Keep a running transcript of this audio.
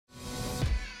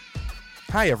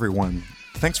Hi, everyone.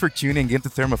 Thanks for tuning into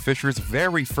Thermo Fisher's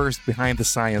very first Behind the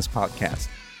Science podcast.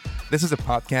 This is a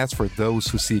podcast for those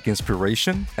who seek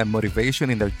inspiration and motivation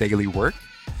in their daily work,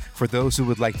 for those who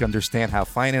would like to understand how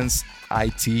finance,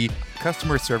 IT,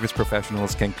 customer service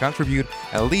professionals can contribute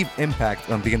and leave impact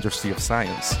on the industry of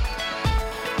science.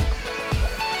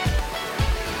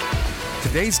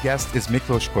 Today's guest is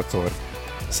Miklos Kotor,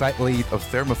 site lead of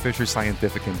Thermo Fisher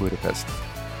Scientific in Budapest.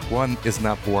 One is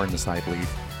not born a site lead.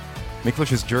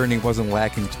 Miklos' journey wasn't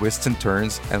lacking twists and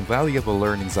turns and valuable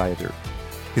learnings either.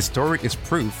 His story is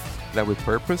proof that with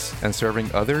purpose and serving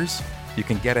others, you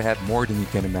can get ahead more than you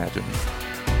can imagine.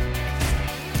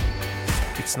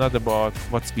 It's not about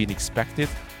what's being expected,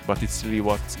 but it's really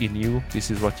what's in you.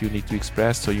 This is what you need to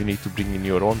express, so you need to bring in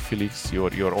your own feelings,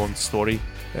 your own story,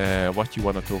 what you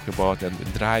want to talk about,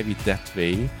 and drive it that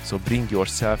way. So bring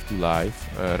yourself to life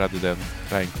rather than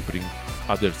trying to bring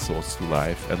other thoughts to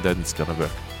life, and then it's gonna work.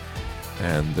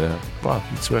 And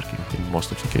it's working in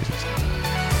most of the cases.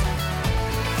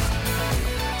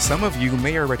 Some of you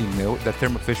may already know that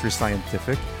Thermo Fisher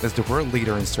Scientific is the world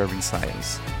leader in serving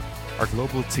science. Our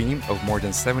global team of more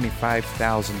than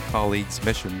 75,000 colleagues'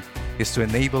 mission is to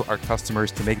enable our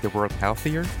customers to make the world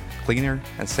healthier, cleaner,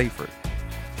 and safer.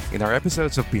 In our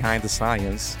episodes of Behind the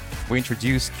Science, we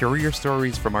introduce career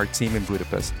stories from our team in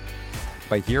Budapest.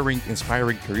 By hearing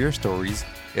inspiring career stories,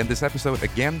 in this episode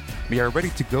again, we are ready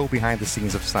to go behind the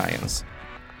scenes of science.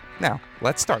 Now,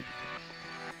 let's start.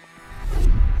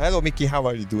 Hello, Mickey. How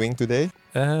are you doing today?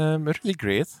 Really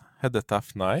great. Had a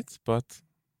tough night, but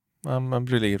I'm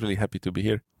really, really happy to be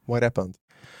here. What happened?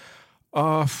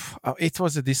 It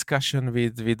was a discussion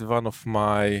with one of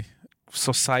my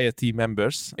society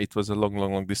members. It was a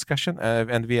long discussion,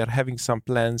 and we are having some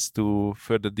plans to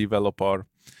further develop our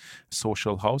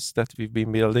social house that we've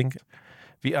been building.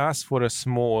 We asked for a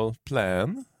small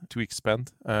plan to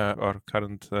expand our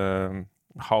current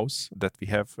house that we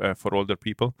have for older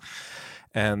people,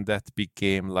 and that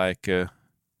became like a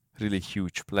really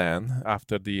huge plan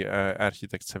after the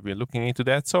architects have been looking into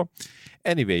that. So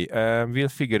anyway, we'll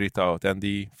figure it out, and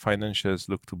the financials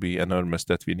look to be enormous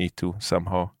that we need to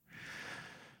somehow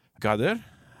gather.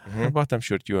 Mm-hmm. But I'm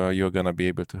sure you're gonna be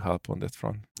able to help on that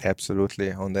front.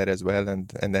 Absolutely, on that as well,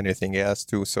 and anything else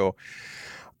too. So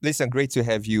listen, great to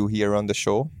have you here on the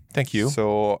show. Thank you.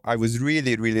 So I was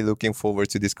really looking forward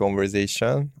to this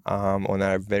conversation on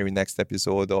our very next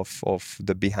episode of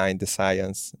the Behind the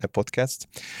Science podcast.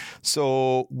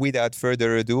 So without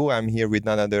further ado, I'm here with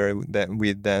none other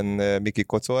than Miki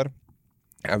Kotor,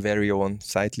 our very own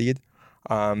site lead.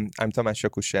 I'm Tamás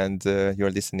Rakus, and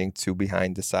you're listening to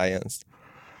Behind the Science.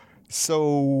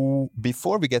 So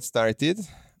before we get started,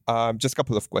 just a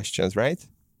couple of questions, right?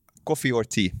 Coffee or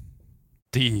tea?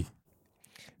 Tea.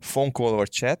 Phone call or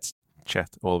chat? Chat,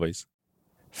 always.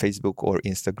 Facebook or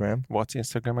Instagram? What's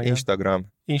Instagram again?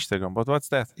 Instagram, but what's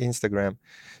that? Instagram.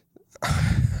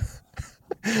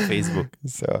 Facebook.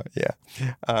 So,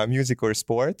 yeah. Music or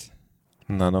sport?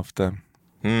 None of them.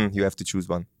 You have to choose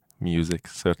one. Music,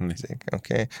 certainly. Music,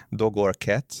 okay. Dog or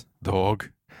cat? Dog.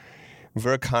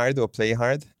 Work hard or play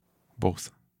hard?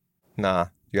 Both. Nah,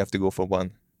 you have to go for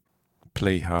one.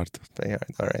 Play hard. Play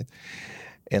hard, all right.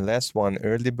 And last one,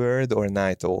 early bird or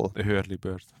night owl? Early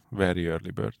bird. Very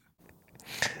early bird.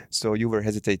 So you were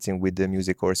hesitating with the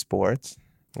music or sport.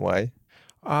 Why?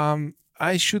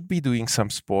 I should be doing some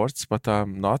sports, but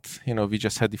I'm not. We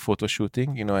just had the photo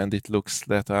shooting, and it looks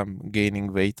that I'm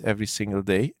gaining weight every single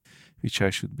day, which I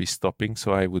should be stopping.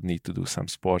 So I would need to do some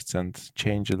sports and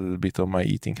change a little bit on my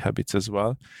eating habits as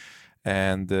well.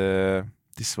 And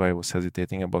this is why I was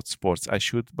hesitating about sports. I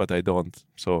should, but I don't.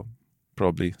 So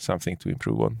probably something to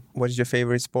improve on. What is your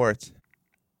favorite sport?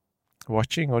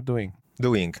 Watching or doing?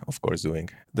 Doing, of course, doing.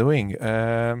 Doing.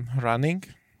 Running.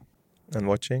 And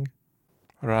watching?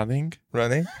 Running.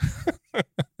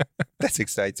 That's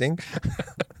exciting.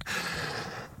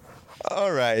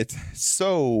 All right.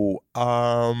 So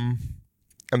I'm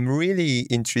really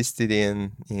interested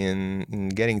in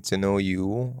getting to know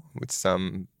you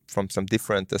from some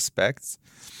different aspects.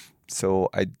 So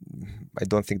I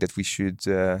don't think that we should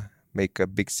make a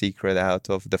big secret out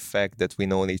of the fact that we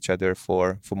know each other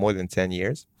for more than 10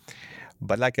 years.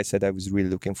 But like I said, I was really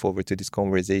looking forward to this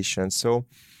conversation. So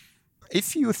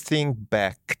if you think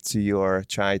back to your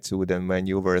childhood and when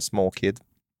you were a small kid,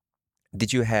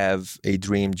 did you have a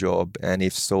dream job? And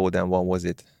if so, then what was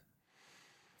it?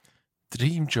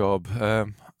 Dream job?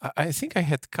 I think I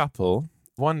had a couple.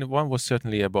 One was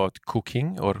certainly about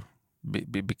cooking or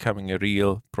becoming a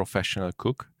real professional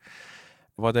cook.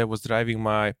 What I was driving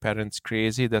my parents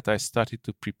crazy that I started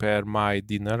to prepare my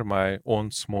dinner, my own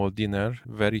small dinner,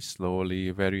 very slowly,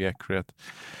 very accurate.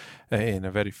 in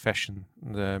a very fashion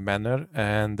manner,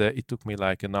 and it took me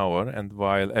like an hour. And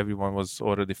while everyone was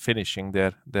already finishing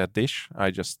their dish,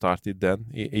 I just started then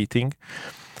eating.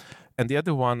 And the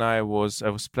other one, I was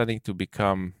planning to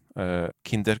become a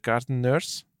kindergarten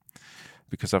nurse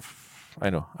because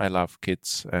I love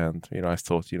kids, and I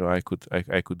thought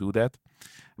I could do that.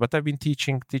 But I've been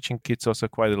teaching kids also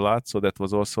quite a lot, so that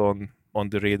was also on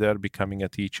the radar, becoming a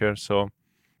teacher. So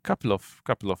couple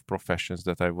of professions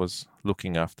that I was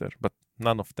looking after, but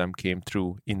none of them came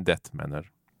through in that manner.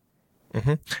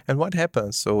 Mm-hmm. And what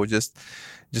happened? So just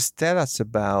tell us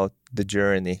about the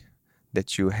journey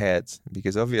that you had,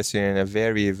 because obviously you're in a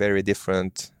very, very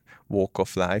different walk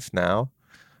of life now,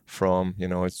 from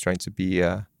it's trying to be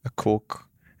a cook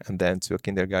and then to a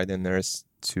kindergarten nurse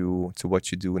to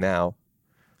what you do now.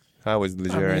 How was the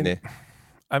journey?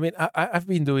 I've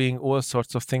been doing all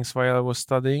sorts of things while I was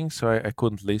studying, so I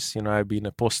couldn't list. I've been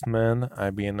a postman,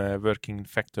 I've been working in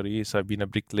factories, I've been a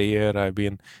bricklayer, I've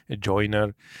been a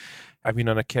joiner, I've been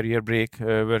on a career break,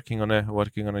 working on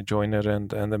a joiner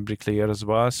and a bricklayer as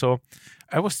well. So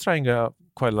I was trying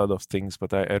quite a lot of things,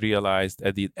 but I realized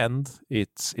at the end,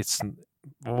 it's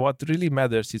what really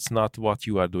matters. It's not what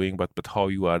you are doing, but how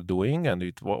you are doing,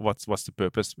 and what's the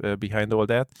purpose behind all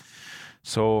that.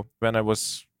 So when I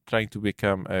was trying to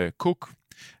become a cook,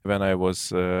 when I was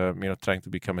trying to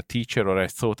become a teacher, or I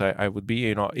thought I would be,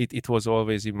 it was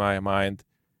always in my mind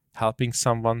helping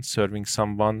someone, serving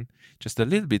someone, just a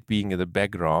little bit being in the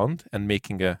background and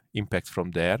making an impact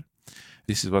from there.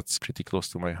 This is what's pretty close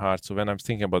to my heart. So when I'm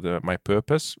thinking about my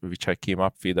purpose, which I came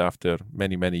up with after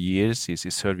many, many years, is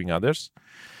serving others.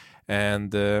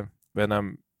 And when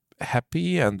I'm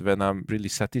happy and when I'm really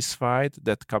satisfied,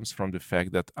 that comes from the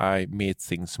fact that I made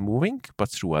things moving, but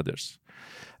through others.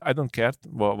 I don't care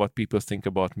what people think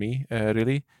about me,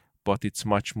 really, but it's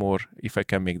much more if I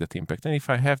can make that impact. And if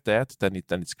I have that, then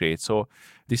it's great. So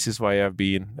this is why I've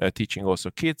been teaching also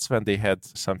kids. When they had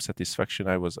some satisfaction,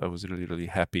 I was really, really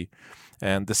happy.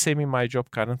 And the same in my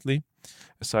job currently.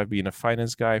 So I've been a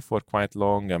finance guy for quite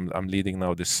long. I'm leading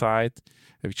now the site,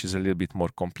 which is a little bit more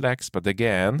complex. But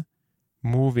again,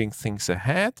 moving things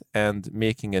ahead and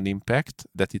making an impact,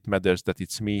 that it matters that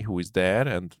it's me who is there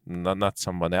and not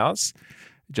someone else.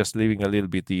 Just leaving a little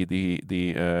bit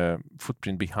the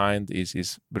footprint behind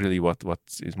is really what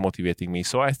is motivating me.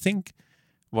 So I think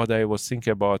what I was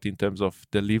thinking about in terms of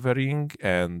delivering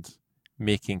and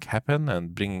making happen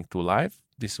and bringing to life,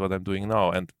 this is what I'm doing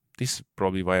now. And this is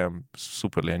probably why I'm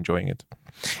superly enjoying it.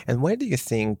 And where do you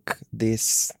think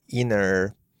this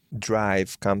inner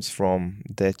drive comes from,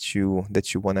 that you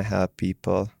want to help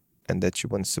people and that you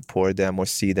want to support them or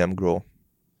see them grow?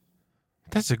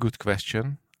 That's a good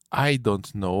question. I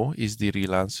don't know is the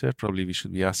real answer. Probably we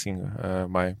should be asking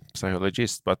my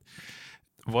psychologist. But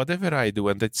whatever I do,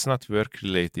 and it's not work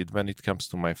related, when it comes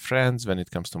to my friends, when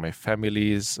it comes to my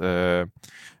families,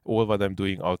 all what I'm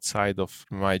doing outside of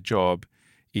my job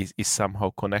is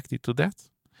somehow connected to that.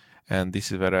 And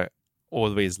this is where I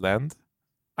always land.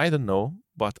 I don't know,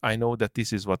 but I know that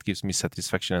this is what gives me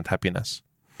satisfaction and happiness.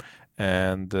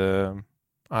 And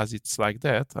as it's like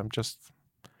that, I'm just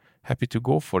happy to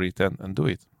go for it and do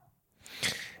it.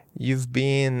 You've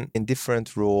been in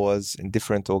different roles in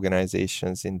different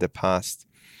organizations in the past.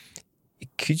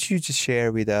 Could you just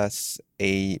share with us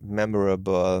a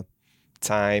memorable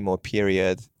time or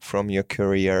period from your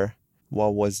career?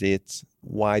 What was it?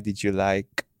 Why did you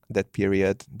like that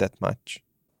period that much?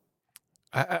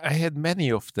 I had many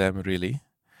of them, really.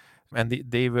 And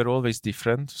they were always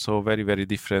different, so very, very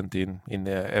different in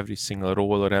every single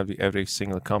role or every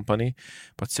single company.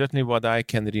 But certainly what I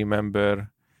can remember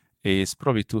is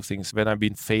probably two things. When I've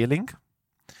been failing,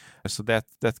 so that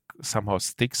somehow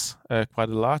sticks quite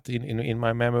a lot in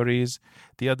my memories.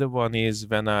 The other one is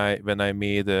when I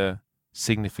made a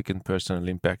significant personal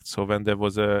impact. So when there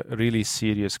was a really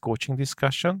serious coaching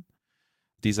discussion,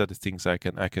 these are the things I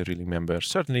can really remember.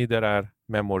 Certainly there are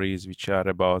memories which are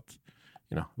about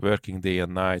working day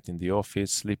and night in the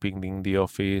office, sleeping in the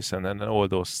office, and all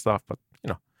those stuff. But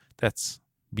that's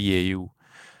BAU.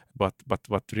 But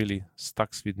what really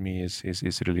sticks with me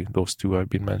is really those two I've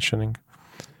been mentioning.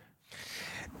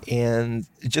 And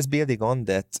just building on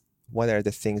that, what are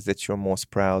the things that you're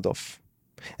most proud of?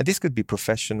 And this could be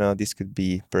professional, this could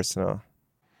be personal.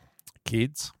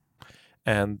 Kids,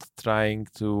 and trying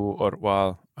to,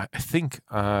 I think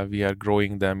we are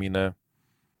growing them in a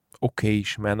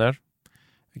okayish manner,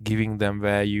 giving them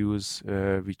values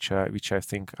which I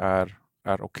think are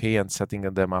okay, and setting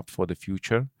them up for the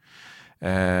future.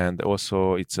 And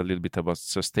also it's a little bit about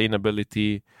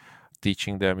sustainability,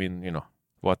 teaching them in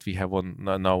what we have on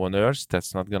now on Earth.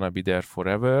 That's not gonna be there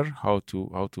forever. How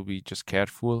to be just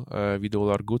careful with all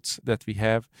our goods that we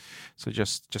have. So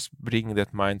just bringing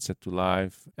that mindset to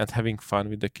life and having fun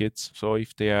with the kids. So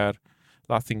if they are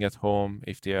laughing at home,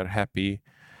 if they are happy,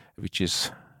 which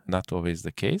is not always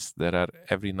the case. There are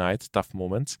every night tough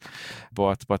moments,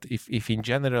 but if in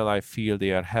general I feel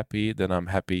they are happy, then I'm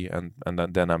happy, and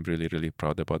then I'm really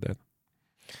proud about that.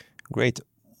 Great.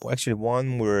 Well, actually,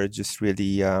 one word just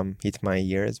really hit my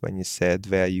ears when you said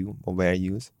value or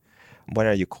values. What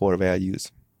are your core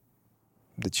values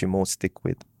that you most stick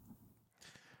with?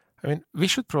 I mean, we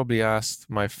should probably ask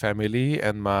my family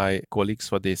and my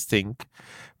colleagues what they think.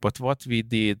 But what we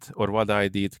did, or what I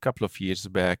did a couple of years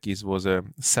back, was a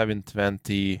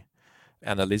 720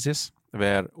 analysis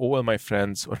where all my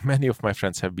friends, or many of my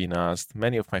friends have been asked,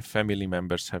 many of my family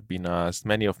members have been asked,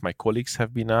 many of my colleagues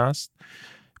have been asked,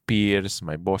 peers,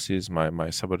 my bosses, my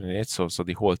subordinates, so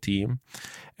the whole team.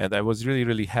 And I was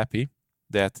really happy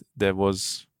that there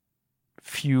was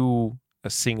few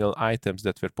single items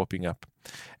that were popping up,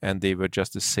 and they were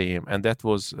just the same. And that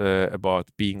was about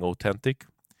being authentic,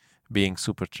 being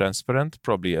super transparent,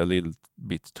 probably a little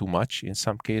bit too much in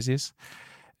some cases,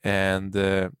 and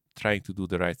trying to do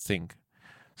the right thing.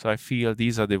 So I feel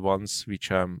these are the ones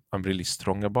which I'm really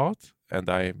strong about, and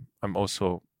I'm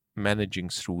also managing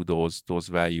through those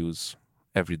values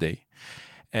every day.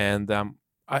 And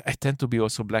I tend to be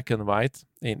also black and white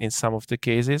in some of the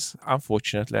cases,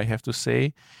 unfortunately, I have to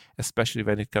say, especially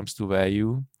when it comes to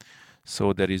value.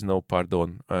 So there is no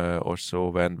pardon or so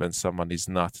when someone is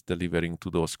not delivering to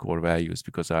those core values,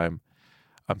 because I'm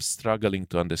struggling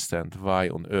to understand why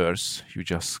on earth you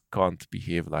just can't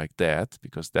behave like that,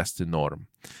 because that's the norm.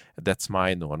 That's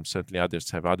my norm. Certainly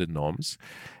others have other norms.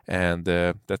 And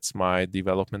that's my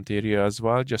development area as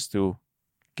well, just to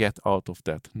get out of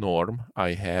that norm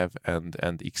I have and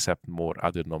accept more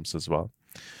other norms as well.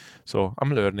 So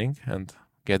I'm learning and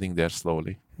getting there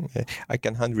slowly. Okay. I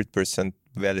can 100%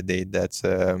 validate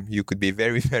that you could be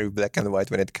very, very black and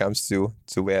white when it comes to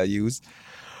values.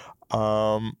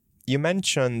 You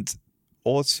mentioned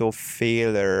also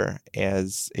failure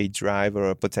as a driver,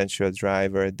 a potential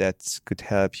driver that could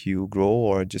help you grow,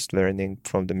 or just learning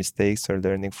from the mistakes or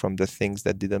learning from the things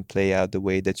that didn't play out the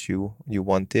way that you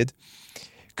wanted.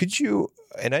 Could you,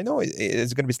 and I know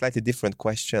it's going to be a slightly different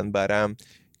question, but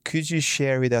could you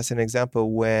share with us an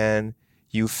example when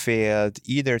you failed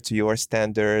either to your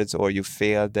standards, or you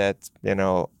failed that,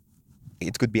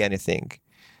 it could be anything,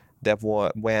 that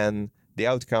when the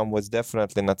outcome was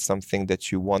definitely not something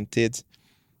that you wanted,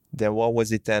 then what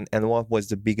was it then, and what was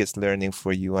the biggest learning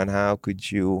for you, and how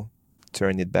could you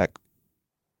turn it back?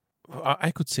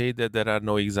 I could say that there are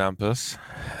no examples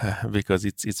because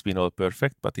it's been all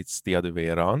perfect, but it's the other way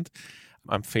around.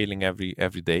 I'm failing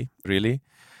every day, really.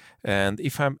 And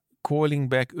if I'm calling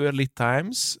back early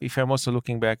times, if I'm also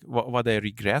looking back what I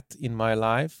regret in my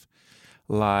life,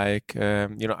 like,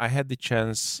 I had the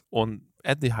chance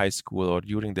at the high school or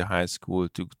during the high school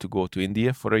to go to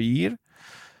India for a year,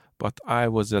 but I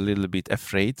was a little bit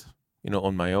afraid,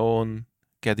 on my own,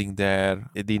 getting there.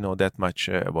 I didn't know that much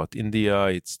about India.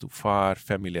 It's too far,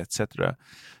 family, etc.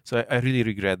 So I really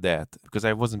regret that because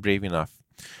I wasn't brave enough.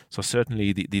 So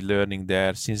certainly the learning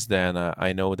there, since then,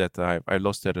 I know that I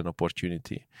lost there an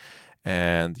opportunity.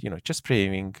 And, just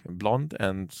playing blonde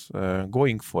and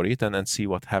going for it and see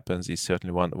what happens is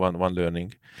certainly one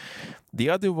learning. The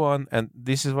other one, and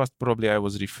this is what probably I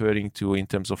was referring to in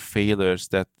terms of failures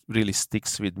that really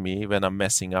sticks with me when I'm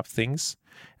messing up things,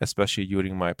 especially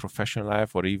during my professional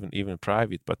life or even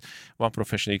private. But one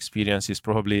professional experience is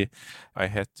probably I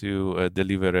had to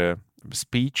deliver a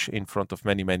speech in front of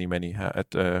many,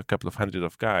 at a couple of hundred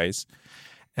of guys.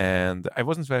 And I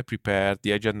wasn't very prepared.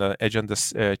 The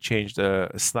agenda changed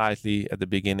slightly at the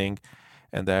beginning,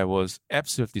 and I was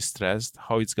absolutely stressed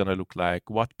how it's going to look like,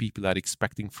 what people are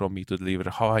expecting from me to deliver,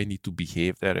 how I need to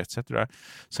behave there, etc.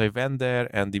 So I went there,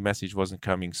 and the message wasn't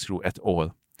coming through at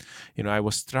all. I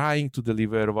was trying to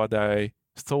deliver what I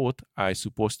thought I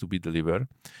supposed to be delivered,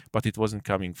 but it wasn't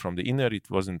coming from the inner. It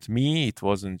wasn't me. It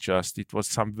was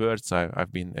some words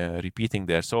I've been repeating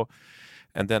there. So.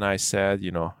 And then I said,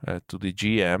 to the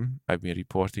GM, I've been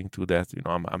reporting to that,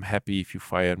 I'm happy if you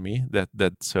fire me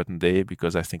that certain day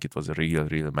because I think it was a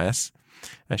real mess.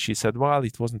 And she said, well,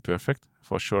 it wasn't perfect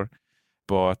for sure,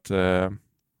 but you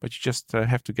just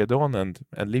have to get on and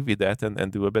live with that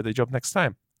and do a better job next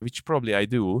time, which probably I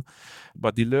do.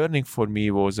 But the learning for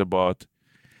me was about,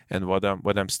 and what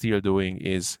I'm still doing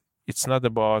is, it's not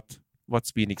about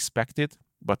what's being expected.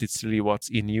 but it's really what's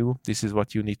in you. This is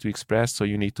what you need to express. So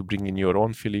you need to bring in your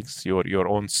own feelings, your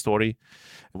own story,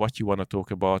 what you want to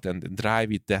talk about, and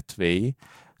drive it that way.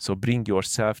 So bring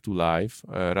yourself to life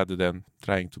rather than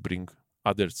trying to bring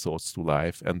other thoughts to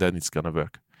life, and then it's going to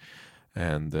work.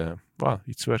 And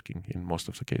it's working in most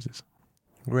of the cases.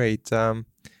 Great. I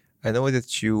know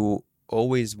that you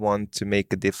always want to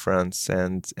make a difference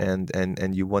and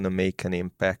you want to make an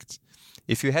impact.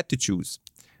 If you had to choose,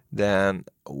 then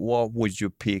what would you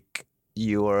pick?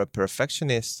 You're a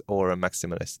perfectionist or a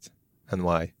maximalist, and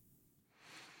why?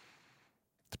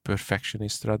 The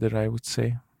perfectionist, rather, I would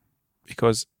say.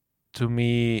 Because to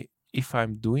me, if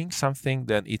I'm doing something,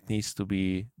 then it needs to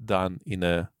be done in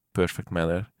a perfect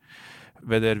manner.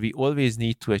 Whether we always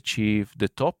need to achieve the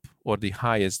top or the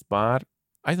highest bar,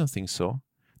 I don't think so.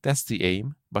 That's the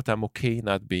aim, but I'm okay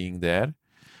not being there.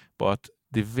 But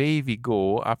the way we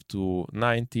go up to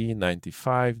 90,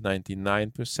 95,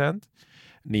 99%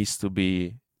 needs to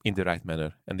be in the right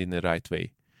manner and in the right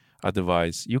way.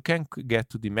 Otherwise, you can get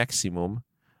to the maximum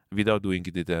without doing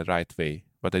it the right way,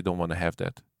 but I don't want to have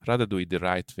that. Rather do it the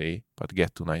right way, but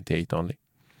get to 98 only.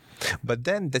 But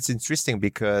then that's interesting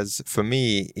because for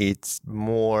me, it's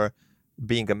more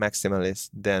being a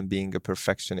maximalist than being a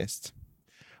perfectionist.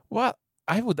 Well,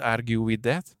 I would argue with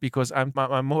that because I'm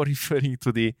more referring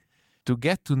to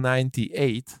get to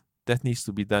 98, that needs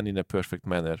to be done in a perfect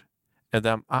manner.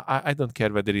 And I don't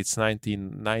care whether it's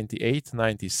 1998,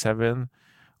 97,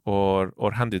 or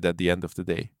 100 at the end of the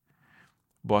day.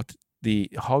 But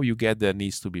how you get there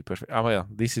needs to be perfect. Well,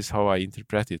 this is how I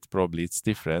interpret it. Probably it's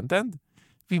different. And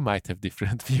we might have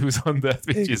different views on that,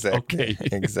 which is okay.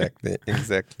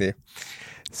 Exactly.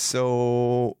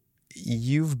 So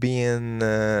you've been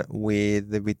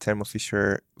with Thermo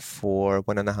Fisher for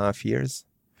 1.5 years?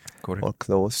 Correct. Or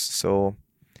close. So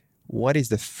what is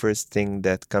the first thing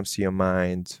that comes to your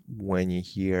mind when you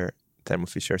hear Thermo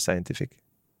Fisher Scientific?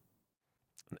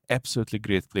 An absolutely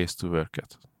great place to work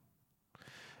at.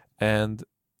 And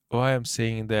why I'm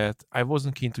saying that, I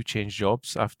wasn't keen to change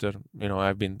jobs after,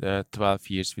 I've been 12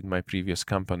 years with my previous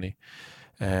company,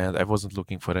 and I wasn't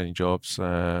looking for any jobs.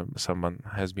 Someone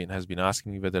has been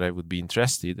asking me whether I would be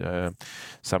interested.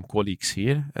 Some colleagues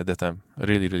here that I'm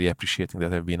really, really appreciating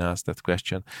that have been asked that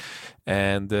question.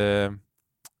 And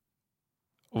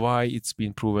why it's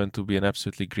been proven to be an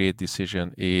absolutely great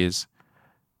decision is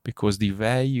because the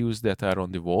values that are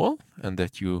on the wall and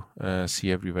that you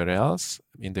see everywhere else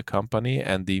in the company,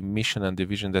 and the mission and the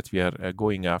vision that we are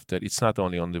going after, it's not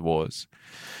only on the walls.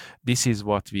 This is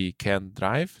what we can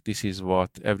drive. This is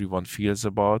what everyone feels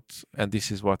about, and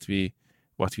this is what we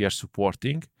are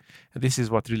supporting, and this is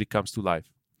what really comes to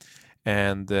life.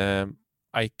 And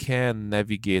I can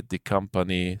navigate the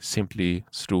company simply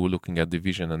through looking at the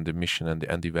vision and the mission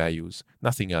and the values.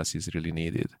 Nothing else is really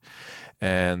needed.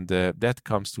 And that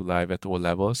comes to life at all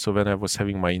levels. So when I was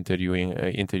having my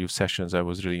interview sessions, I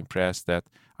was really impressed that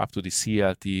up to the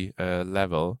CLT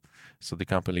level, so the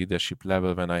company leadership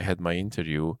level, when I had my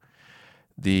interview,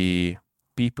 the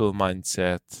people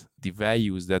mindset, the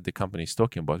values that the company is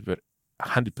talking about were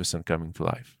 100% coming to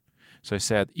life. So I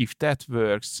said, if that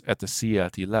works at the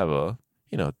CLT level,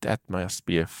 that must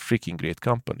be a freaking great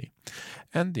company.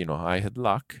 And, I had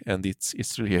luck, and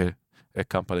it's really a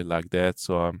company like that.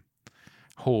 So I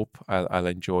hope I'll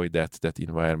enjoy that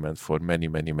environment for many,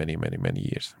 many, many, many, many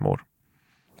years more.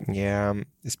 Yeah,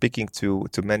 speaking to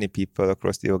many people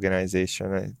across the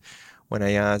organization, when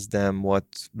I ask them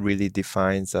what really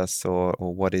defines us or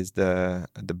what is the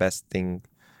best thing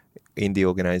in the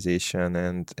organization,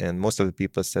 and most of the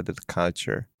people said that the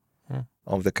culture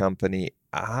of the company.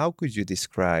 How could you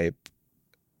describe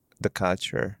the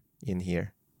culture in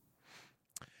here?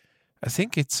 I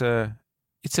think it's a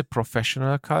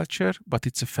professional culture, but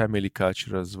it's a family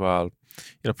culture as well.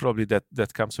 Probably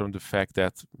that comes from the fact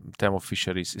that Thermo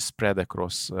Fisher is spread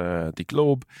across the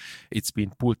globe. It's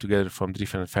been pulled together from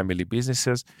different family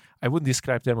businesses. I wouldn't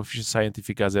describe Thermo Fisher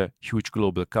Scientific as a huge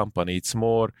global company. It's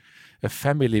more a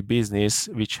family business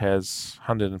which has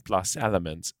 100+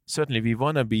 elements. Certainly, we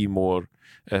want to be more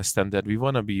standard. We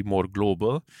want to be more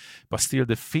global, but still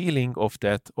the feeling of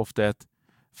that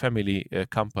family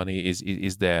company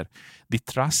is there. The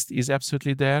trust is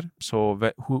absolutely there. So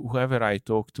whoever I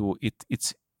talk to,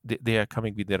 they are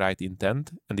coming with the right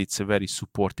intent, and it's a very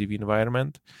supportive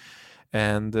environment.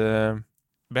 And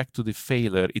back to the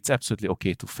failure, it's absolutely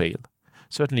okay to fail.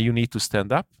 Certainly, you need to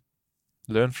stand up,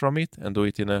 learn from it, and do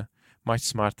it in a much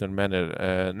smarter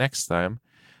manner next time.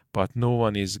 But no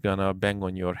one is gonna bang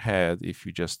on your head if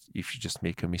you just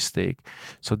make a mistake.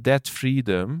 So that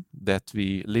freedom that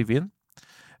we live in,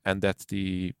 and that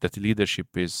the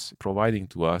leadership is providing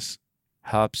to us,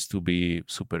 helps to be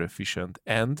super efficient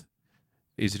and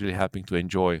is really helping to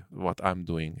enjoy what I'm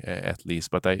doing at least.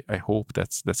 But I hope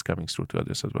that's coming through to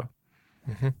others as well.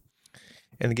 Mm-hmm.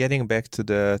 And getting back to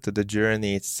the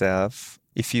journey itself,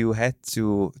 if you had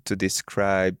to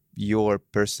describe your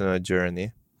personal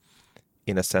journey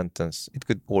in a sentence, it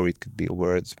could be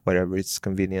words, whatever it's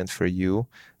convenient for you,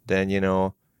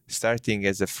 then, starting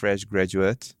as a fresh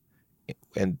graduate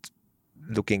and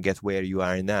looking at where you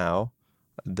are now,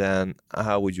 then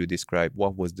how would you describe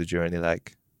what was the journey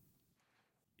like?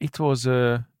 It was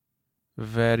a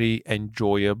very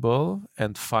enjoyable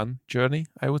and fun journey,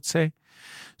 I would say.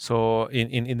 So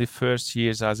in the first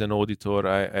years as an auditor,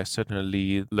 I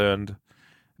certainly learned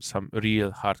some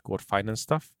real hardcore finance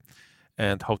stuff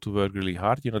and how to work really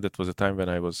hard. That was a time when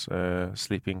I was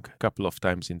sleeping a couple of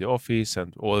times in the office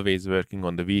and always working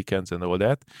on the weekends and all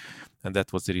that. And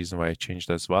that was the reason why I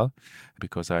changed as well,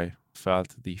 because I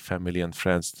felt the family and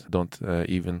friends don't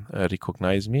even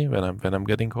recognize me when I'm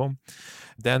getting home.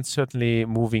 Then certainly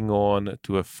moving on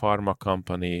to a pharma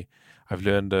company, I've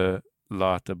learned a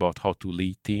lot about how to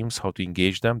lead teams, how to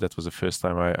engage them. That was the first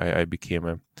time I became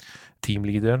a team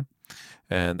leader.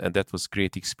 And that was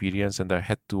great experience. And I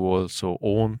had to also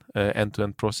own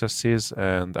end-to-end processes,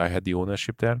 and I had the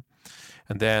ownership there.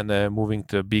 And then moving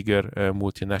to a bigger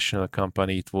multinational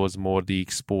company, it was more the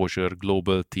exposure,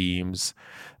 global teams,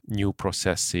 new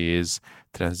processes,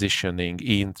 transitioning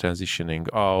in, transitioning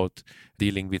out,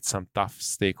 dealing with some tough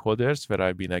stakeholders where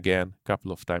I've been, again, a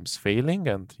couple of times failing,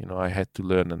 and I had to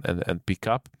learn and pick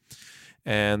up.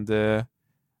 And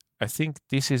I think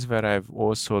this is where I've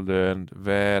also learned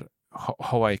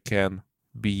how I can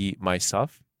be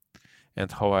myself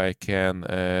and how I can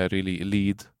really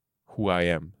lead who I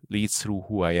am, lead through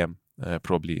who I am.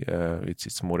 Probably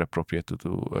it's more appropriate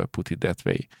to put it that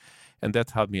way. And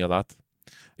that helped me a lot.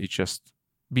 It's just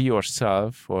be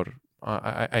yourself, or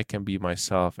I can be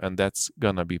myself, and that's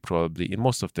gonna be probably in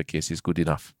most of the cases good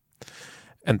enough.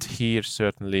 And here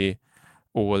certainly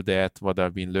all that what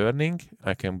I've been learning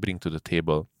I can bring to the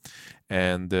table,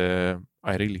 and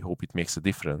I really hope it makes a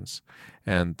difference.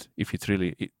 And if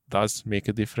it does make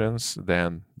a difference,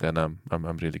 then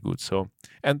I'm really good. So,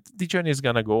 and the journey is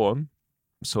gonna go on.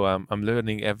 So I'm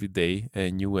learning every day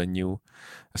new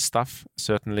stuff.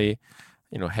 Certainly,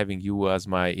 having you as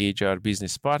my HR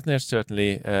business partner,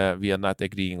 certainly we are not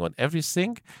agreeing on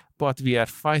everything, but we are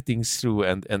fighting through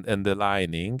and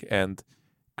aligning, and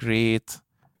great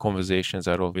conversations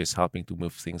are always helping to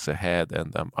move things ahead.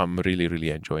 And I'm really, really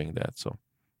enjoying that. So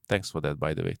thanks for that,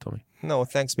 by the way, Tommy. No,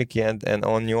 thanks, Mickey. And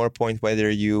on your point, whether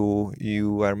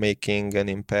you are making an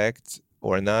impact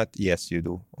or not, yes, you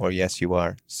do, or yes, you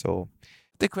are. So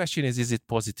the question is it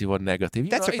positive or negative?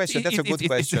 That's a question. That's a good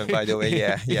question, by the way.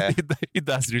 Yeah. It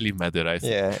does really matter, I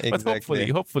think. Yeah, exactly.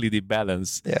 But hopefully the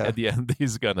balance at the end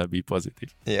is gonna be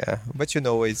positive. Yeah, but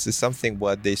it's something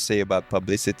what they say about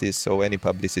publicity. So any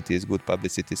publicity is good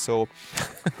publicity. So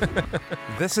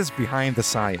this is Behind the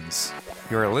Science.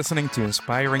 You are listening to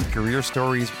inspiring career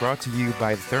stories brought to you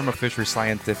by the Thermo Fisher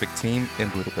Scientific team in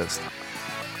Budapest.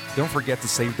 Don't forget to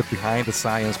save the Behind the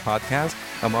Science podcast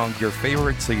among your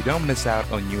favorites so you don't miss out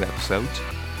on new episodes.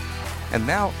 And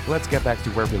now, let's get back to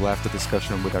where we left the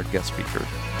discussion with our guest speaker.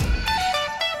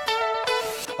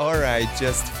 All right,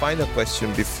 just final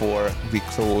question before we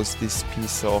close this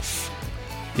piece off.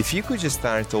 If you could just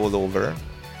start all over,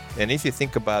 and if you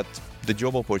think about the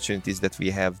job opportunities that we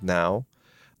have now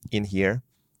in here,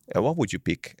 what would you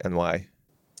pick and why?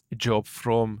 A job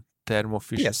from Thermo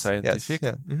Fisher Scientific?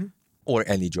 Yes, yeah. Mm-hmm. Or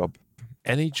any job.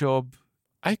 Any job,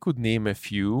 I could name a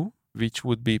few, which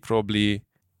would be probably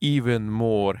even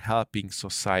more helping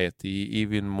society,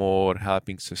 even more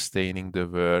helping sustaining the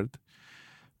world.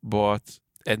 But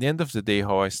at the end of the day,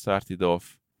 how I started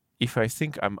off, if I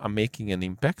think I'm making an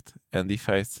impact, and if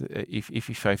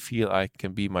I feel I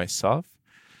can be myself,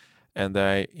 and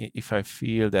if I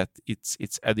feel that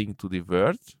it's adding to the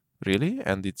world, really,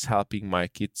 and it's helping my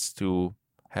kids to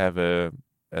have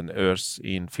an Earth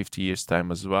in 50 years' time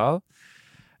as well.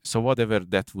 So whatever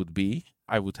that would be,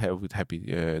 I would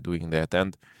happy doing that.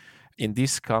 And in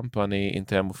this company, in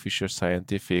Thermo Fisher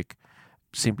Scientific,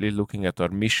 simply looking at our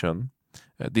mission,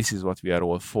 this is what we are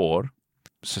all for,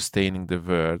 sustaining the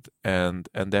world. And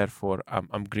therefore,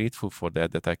 I'm grateful for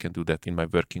that I can do that in my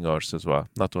working hours as well.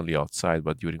 Not only outside,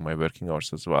 but during my working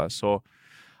hours as well. So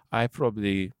I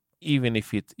probably, even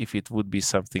if it would be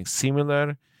something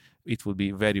similar, it would be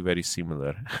very, very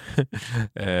similar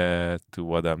to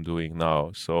what I'm doing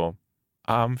now. So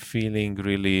I'm feeling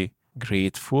really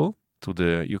grateful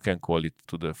to you can call it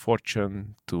to the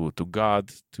fortune, to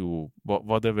God, to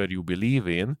whatever you believe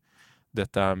in,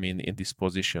 that I'm in this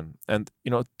position. And,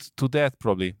 to that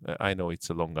probably, I know it's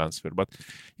a long answer, but,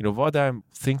 what I'm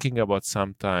thinking about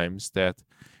sometimes that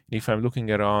if I'm looking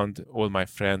around, all my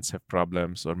friends have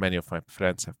problems, or many of my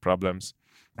friends have problems.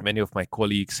 Many of my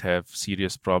colleagues have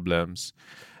serious problems,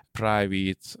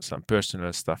 private, some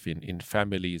personal stuff in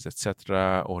families,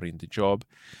 etc., or in the job.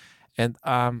 And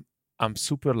I'm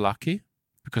super lucky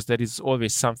because there is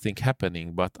always something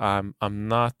happening, but I'm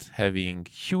not having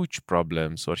huge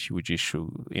problems or huge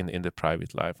issues in the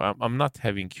private life. I'm not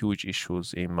having huge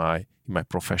issues in my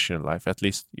professional life. At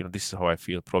least, this is how I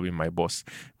feel. Probably my boss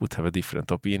would have a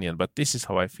different opinion, but this is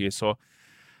how I feel. So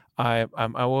I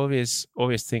always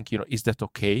think, is that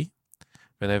okay?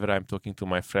 Whenever I'm talking to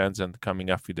my friends and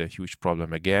coming up with a huge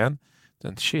problem again,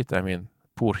 then shit,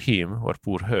 poor him or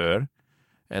poor her.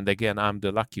 And again, I'm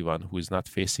the lucky one who is not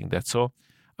facing that. So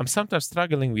I'm sometimes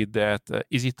struggling with that.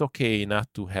 Is it okay not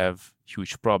to have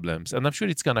huge problems? And I'm sure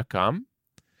it's going to come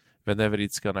whenever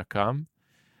it's going to come.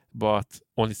 But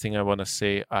only thing I want to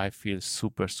say, I feel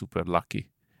super, super lucky.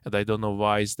 And I don't know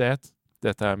why is that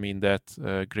I'm in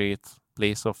that great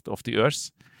place of the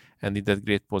earth and in that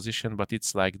great position, but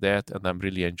it's like that. And I'm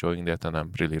really enjoying that. And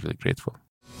I'm really, really grateful.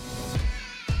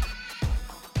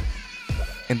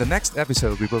 In the next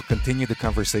episode, we will continue the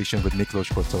conversation with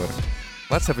Miklos Kotor.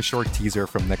 Let's have a short teaser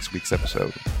from next week's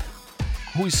episode.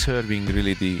 Who is serving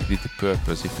really the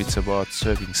purpose? If it's about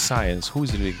serving science, who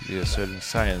is really serving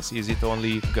science? Is it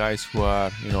only guys who are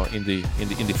in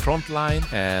the front line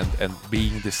and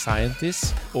being the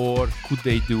scientists, or could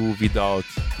they do without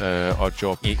our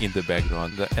job in the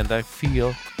background? And I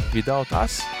feel without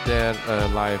us, their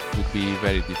life would be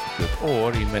very difficult,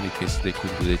 or in many cases they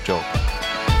could do the job.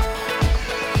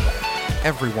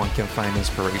 Everyone can find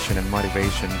inspiration and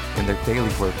motivation in their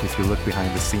daily work if you look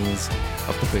behind the scenes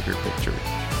of the bigger picture.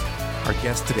 Our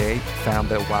guest today found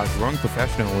that while growing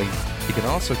professionally, he can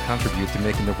also contribute to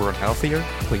making the world healthier,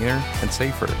 cleaner, and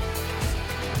safer.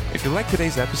 If you like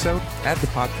today's episode, add the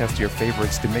podcast to your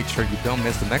favorites to make sure you don't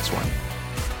miss the next one.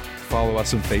 Follow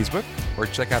us on Facebook or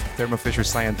check out the Thermo Fisher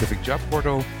Scientific job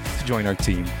portal to join our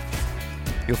team.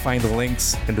 You'll find the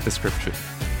links in the description.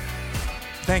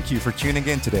 Thank you for tuning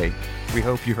in today. We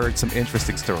hope you heard some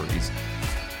interesting stories.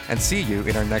 And see you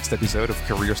in our next episode of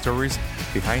Career Stories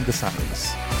Behind the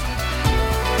Science.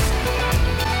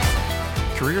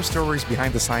 Career Stories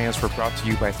Behind the Science were brought to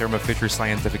you by Thermo Fisher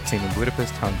Scientific team in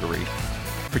Budapest, Hungary.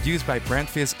 Produced by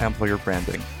Brandfiz Employer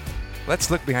Branding.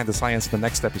 Let's look behind the science in the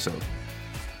next episode.